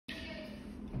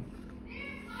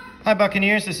Hi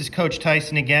Buccaneers, this is Coach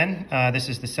Tyson again. This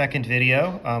is the second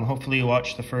video. Hopefully you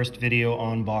watched the first video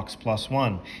on Box Plus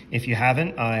One. If you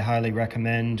haven't, I highly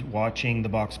recommend watching the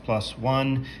Box Plus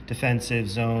One defensive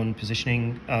zone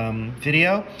positioning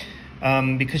video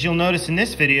because you'll notice in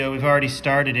this video we've already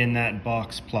started in that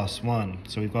Box Plus One.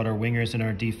 So we've got our wingers and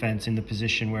our defense in the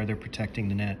position where they're protecting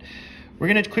the net. We're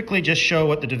going to quickly just show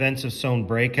what the defensive zone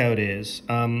breakout is.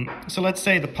 So let's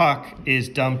say the puck is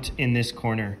dumped in this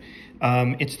corner.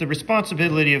 It's the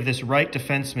responsibility of this right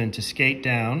defenseman to skate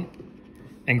down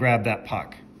and grab that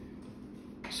puck.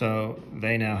 So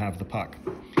they now have the puck.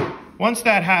 Once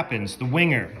that happens, the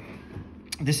winger,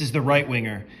 this is the right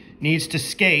winger, needs to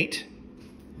skate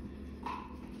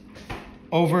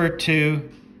over to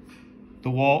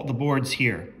the boards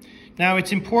here. Now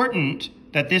it's important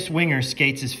that this winger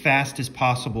skates as fast as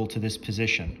possible to this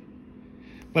position.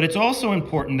 But it's also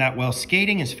important that while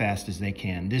skating as fast as they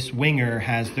can, this winger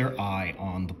has their eye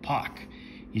on the puck.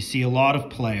 You see a lot of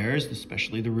players,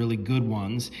 especially the really good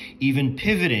ones, even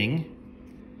pivoting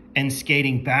and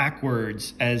skating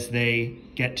backwards as they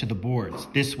get to the boards.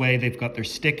 This way they've got their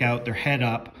stick out, their head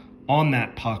up on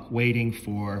that puck, waiting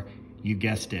for, you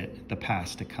guessed it, the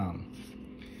pass to come.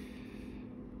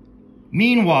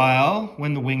 Meanwhile,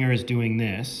 when the winger is doing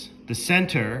this, the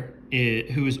center,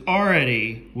 who is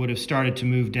already would have started to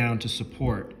move down to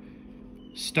support,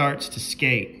 starts to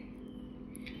skate.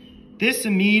 This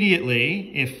immediately,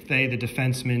 if the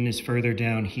defenseman is further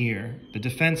down here, the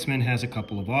defenseman has a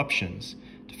couple of options.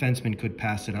 Defenseman could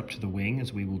pass it up to the wing,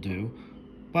 as we will do,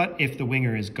 but if the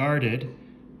winger is guarded,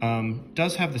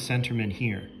 does have the centerman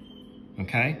here,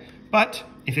 okay? But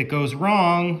if it goes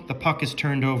wrong, the puck is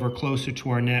turned over closer to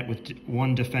our net with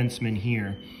one defenseman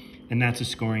here, and that's a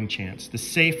scoring chance. The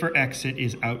safer exit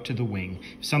is out to the wing.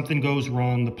 If something goes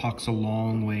wrong, the puck's a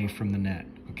long way from the net,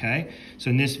 okay? So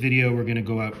in this video, we're gonna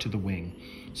go out to the wing.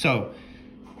 So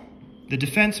the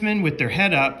defenseman with their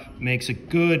head up makes a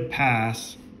good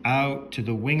pass out to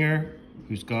the winger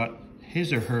who's got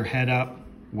his or her head up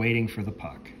waiting for the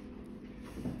puck.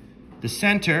 The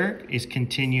center is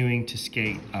continuing to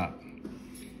skate up.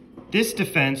 This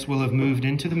defense will have moved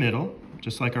into the middle,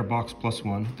 just like our Box Plus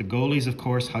One. The goalie's, of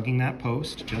course, hugging that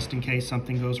post, just in case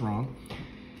something goes wrong.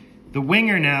 The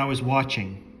winger now is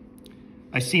watching.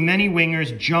 I see many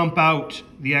wingers jump out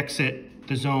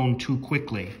the zone too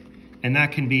quickly, and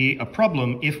that can be a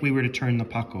problem if we were to turn the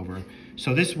puck over.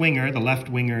 So this winger, the left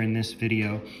winger in this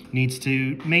video, needs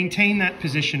to maintain that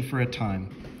position for a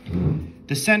time.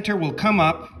 The center will come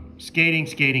up, skating,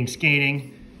 skating,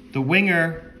 skating. The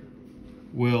winger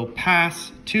will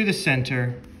pass to the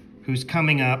center, who's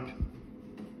coming up,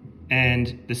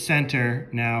 and the center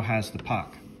now has the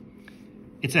puck.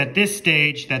 It's at this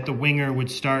stage that the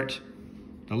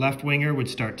left winger would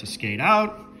start to skate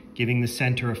out, giving the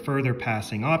center a further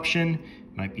passing option.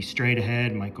 Might be straight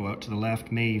ahead, might go out to the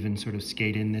left, may even sort of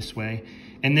skate in this way.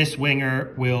 And this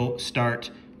winger will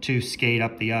start to skate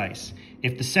up the ice.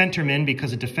 If the centerman,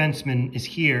 because a defenseman is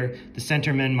here, the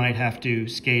centerman might have to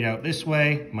skate out this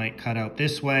way, might cut out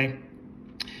this way.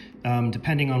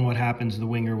 Depending on what happens, the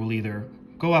winger will either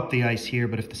go up the ice here,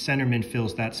 but if the centerman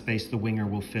fills that space, the winger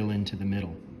will fill into the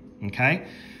middle, okay?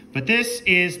 But this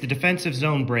is the defensive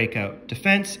zone breakout.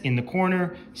 Defense in the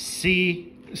corner,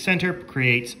 center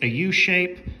creates a U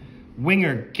shape.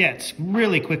 Winger gets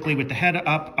really quickly with the head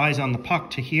up, eyes on the puck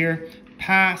to here,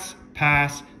 pass,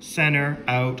 pass, center,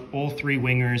 out, all three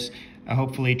wingers,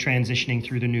 hopefully transitioning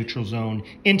through the neutral zone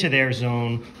into their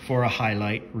zone for a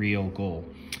highlight reel goal.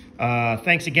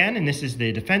 Thanks again, and this is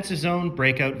the defensive zone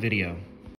breakout video.